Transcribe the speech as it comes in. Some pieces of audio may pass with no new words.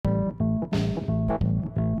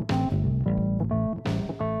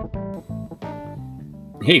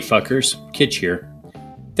Hey fuckers, Kitch here.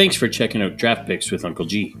 Thanks for checking out Draft Picks with Uncle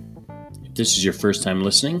G. If this is your first time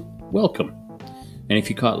listening, welcome. And if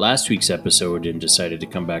you caught last week's episode and decided to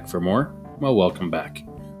come back for more, well, welcome back.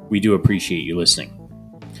 We do appreciate you listening.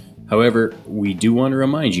 However, we do want to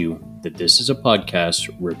remind you that this is a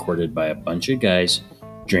podcast recorded by a bunch of guys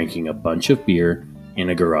drinking a bunch of beer in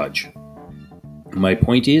a garage. My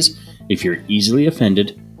point is, if you're easily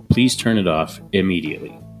offended, please turn it off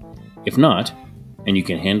immediately. If not, and you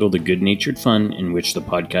can handle the good-natured fun in which the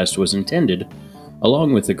podcast was intended,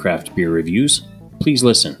 along with the craft beer reviews, please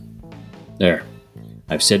listen. There.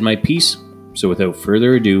 I've said my piece, so without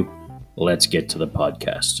further ado, let's get to the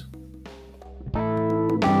podcast.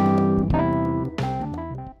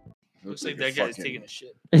 Looks like that guy's taking a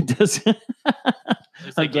shit. It does.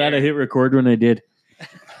 I'm glad I hit record when I did.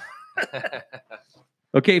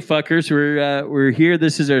 Okay, fuckers, we're here.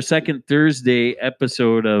 This is our second Thursday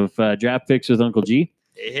episode of Draft Picks with Uncle G.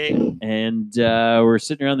 Hey. And we're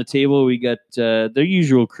sitting around the table. We got the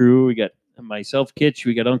usual crew. We got myself, Kitch.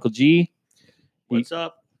 We got Uncle G. What's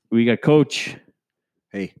up? We got Coach.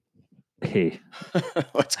 Hey.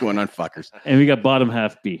 What's going on, fuckers? And we got Bottom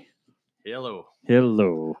Half B.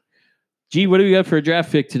 Hello. G, what do we got for a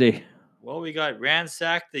draft pick today? Well, we got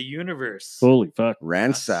Ransack the Universe. Holy fuck.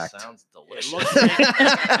 Ransacked. Sounds delicious. It looks like,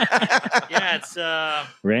 yeah, it's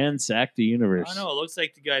Ransack the Universe. I don't know. It looks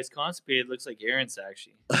like the guy's constipated. It looks like Aaron's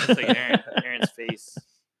actually. It looks like Aaron's face.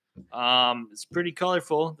 It's pretty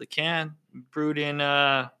colorful. The can brewed in.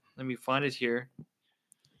 Let me find it here.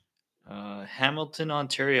 Hamilton,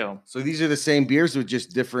 Ontario. So these are the same beers with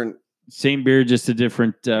just different. Same beer, just a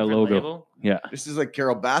different Different logo. label. Yeah. This is like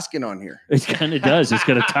Carol Baskin on here. It kind of does. It's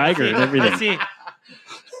got a tiger and Let's everything. see.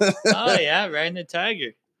 Oh yeah, riding a tiger.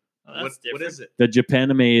 Oh, that's What is it? The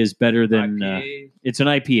Japanime is better than IPA? It's an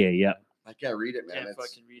IPA, yeah. I can't read it, man. Can't It's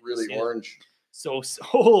fucking read really this, yeah. orange.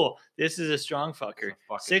 So this is a strong fucker.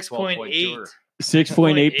 Fucking 6.8.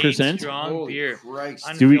 6.8%. Strong Holy beer. Christ.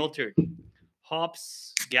 Do we- Unfiltered.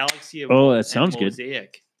 Hops, Galaxy of Oh, Malt, that and sounds good.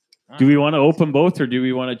 Mosaic. Do we want to open both or do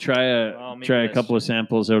we want to try Well, maybe a let's- couple of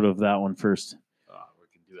samples out of that one first? We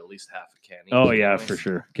can do at least half a can. each, Oh, yeah, anyway. for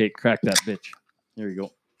sure. Okay, crack that bitch. There you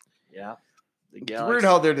go. Yeah. The It's Galaxy. weird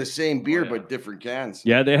how they're the same beer, yeah. but different cans.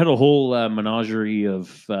 Yeah, they had a whole menagerie of,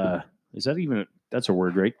 is that even, that's a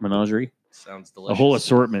word, right? Menagerie? Sounds delicious. A whole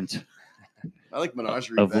assortment I like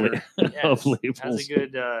Menagerie of, better. Yeah, of Has labels. a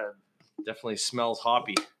good Definitely smells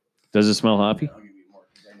hoppy. Does it smell hoppy? I'll give you more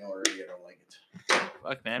because I know already I don't like it.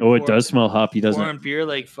 fuck, man. Oh, it does smell hoppy, doesn't Pouring it? beer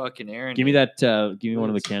like fucking Aaron. Give me that, give me one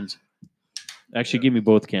of the cans. Actually, give me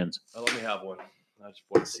both cans. Let me have one. I just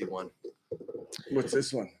want to see one. What's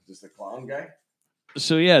this one? Just the clown guy?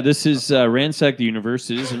 So yeah, this is Ransack the Universe.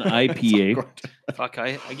 It is an IPA, Fuck,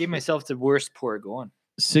 I gave myself the worst pour going.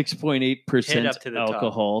 6.8% Head up to the top.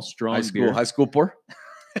 alcohol, strong High beer. school pour?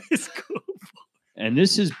 It's cool. And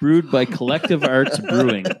this is brewed by Collective Arts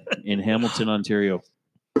Brewing in Hamilton, Ontario.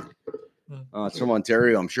 It's from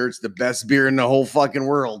Ontario. I'm sure it's the best beer in the whole fucking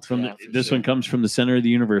world. Yeah, for This sure. one comes from the center of the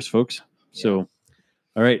universe, folks. So,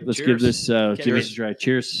 all right, let's give Cheers. this give Cheers. this a try.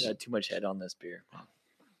 Cheers. Got too much head on this beer.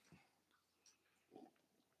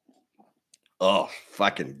 Oh,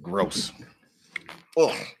 fucking gross.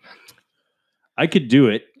 Oh, I could do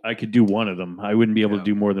it. I could do one of them. I wouldn't be able to Yeah.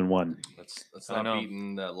 do more than one. That's I not know.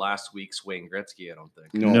 beating last week's Wayne Gretzky, I don't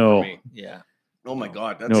think. No. For me. Yeah. oh my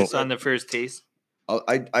God. That's No. Just on the first taste.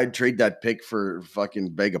 I'd trade that pick for a fucking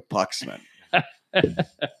bag of pucks, man.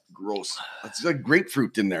 Gross. It's like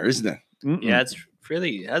grapefruit in there, isn't it? Mm-mm. Yeah, it's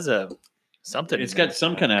really it has a something. It's in got there.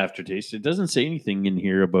 some kind of aftertaste. It doesn't say anything in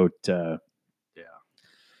here about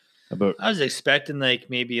about I was expecting like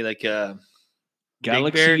maybe like a Big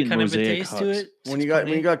Galaxy Bear and kind of a Mosaic taste hops. to it. When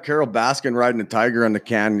you got Carol Baskin riding a tiger on the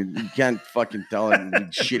can, you can't fucking tell it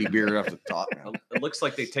shitty beer off the top, man. It looks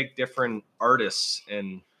like they take different artists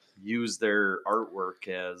and use their artwork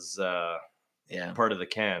as Yeah. part of the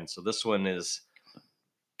can. So this one is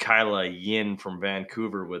Kyla Yin from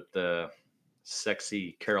Vancouver with the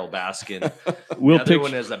sexy Carol Baskin. We'll the other pick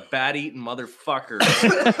one is a bat-eating motherfucker.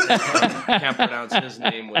 Can't pronounce his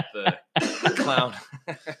name with the clown.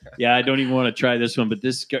 Yeah, I don't even want to try this one, but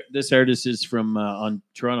this artist is from on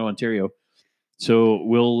Toronto, Ontario. So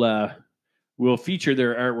we'll feature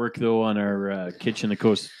their artwork though on our Kitchen the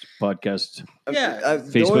Coast podcast. Yeah,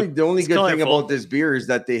 The Facebook. only It's good thing colorful. about this beer is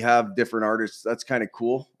that they have different artists. That's kind of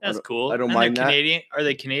cool. That's cool. I don't And mind they're that. Canadian. Are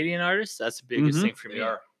they Canadian artists? That's the biggest Mhm. thing for me. They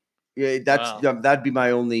are. Yeah, that'd be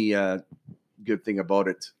my only good thing about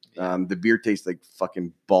it. The beer tastes like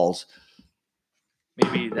fucking balls.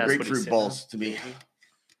 Maybe that's what he Grapefruit said. balls to me.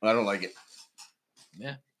 I don't like it.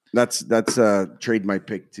 Yeah. That's trade my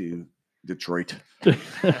pick to Detroit.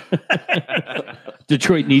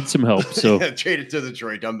 Detroit needs some help, so Trade it to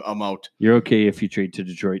Detroit. I'm out. you're okay if you trade to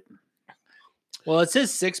Detroit. Well, it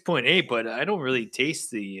says 6.8, but I don't really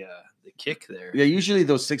taste the kick there. Yeah, usually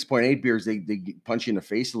those 6.8 beers they punch you in the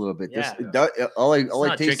face a little bit. Yeah. All It's I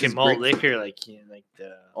not taste drinking is malt grape- liquor like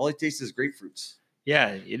the. all I taste is grapefruits. Yeah,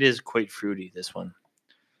 it is quite fruity. This one.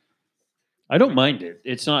 I don't mind it.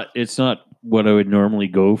 It's not what I would normally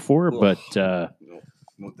go for, Ugh. but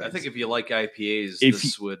No, I think if you like IPAs, If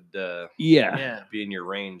this would yeah. Yeah, be in your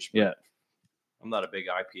range. Yeah. I'm not a big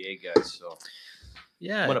IPA guy, so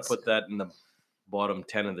yeah. I'm gonna it's put that in the bottom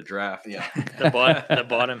 10 of the draft. yeah. the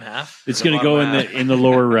bottom half. It's The going to go bottom in the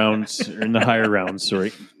lower rounds or in the higher rounds.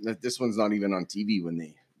 Sorry. This one's not even on TV when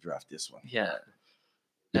they draft this one. Yeah,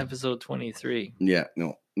 episode 23. Yeah,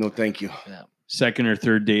 no, thank you. Second or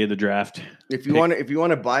third day of the draft. If you want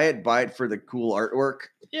to buy it for the cool artwork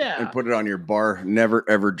Yeah, and put it on your bar. Never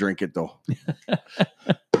ever drink it though.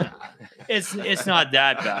 it's not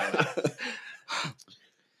that bad.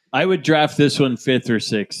 I would draft this one 5th or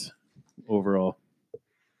 6th overall.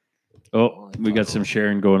 Oh, we got some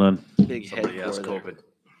sharing going on. Big head. Somebody has for there. COVID.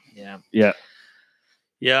 Yeah. Yeah.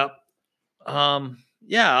 Yeah.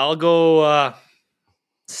 Yeah, I'll go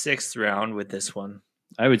 6th round with this one.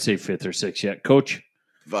 I would say 5th or 6th. Yeah. Coach,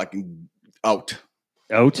 Fucking out.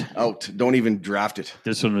 out. Don't even draft it.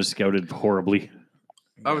 This one was scouted horribly.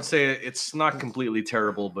 I would say it's not completely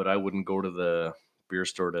terrible, but I wouldn't go to the beer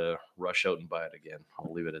store to rush out and buy it again.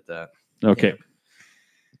 I'll leave it at that. Okay.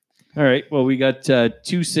 All right. Well, we got 2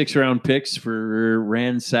 6-round picks for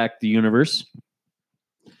Ransack the Universe.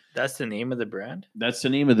 That's the name of the brand? That's the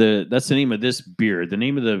name of this beer. The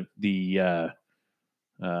name of the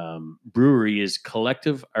brewery is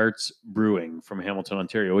Collective Arts Brewing from Hamilton,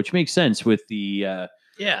 Ontario, which makes sense with the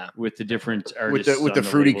Yeah. different With artists the on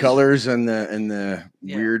fruity labels. colors and the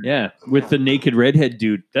Yeah. weird. Yeah, with the naked redhead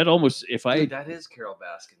dude. That almost if I Dude, that is Carol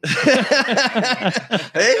Baskin.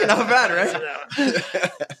 Hey, not bad,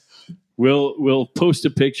 right? we'll post a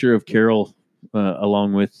picture of Carol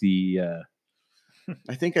along with the.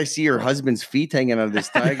 I think I see her husband's feet hanging out of this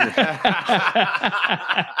tiger.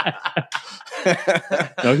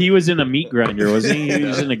 No, he was in a meat grinder, wasn't he? He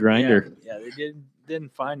was in a grinder. Yeah, they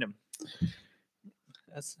didn't find him.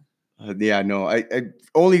 That's Yeah, no.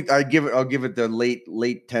 I'll give it the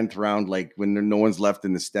late 10th round. Like when no one's left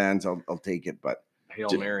in the stands, I'll take it. But Hail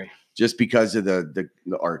Mary. just because of the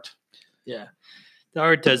art. yeah. The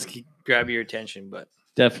art does grab your attention, but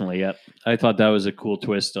Definitely, yeah. I thought that was a cool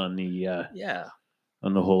twist on the yeah.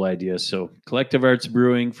 on the whole idea. So, Collective Arts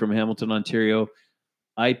Brewing from Hamilton, Ontario,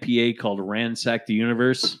 IPA called Ransack the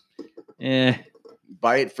Universe.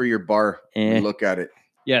 Buy it for your bar. And look at it.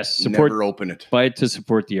 Yes, support. Never open it. Buy it to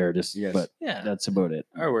support the artist. Yes. But Yeah. that's about it.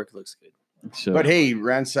 Artwork looks good. So, But hey,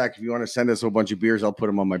 Ransack, if you want to send us a bunch of beers, I'll put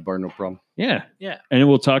them on my bar. No problem. yeah, Yeah. and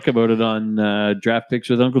we'll talk about it on Draft Picks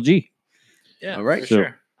with Uncle G. Yeah. All right. For So-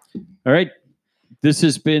 sure. All right. This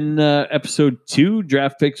has been episode 2,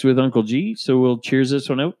 Draft Picks with Uncle G. So we'll cheers this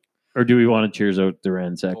one out. Or do we want to cheers out the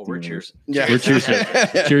Ransack? Oh, we're cheers. Yeah. We're cheers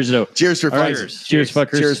it. Cheers it out. Cheers for All right. fuckers. Cheers,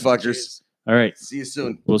 fuckers. Cheers, fuckers. All right. See you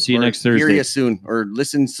soon. We'll see you Or next Hear Thursday. you soon or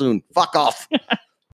listen soon. Fuck off.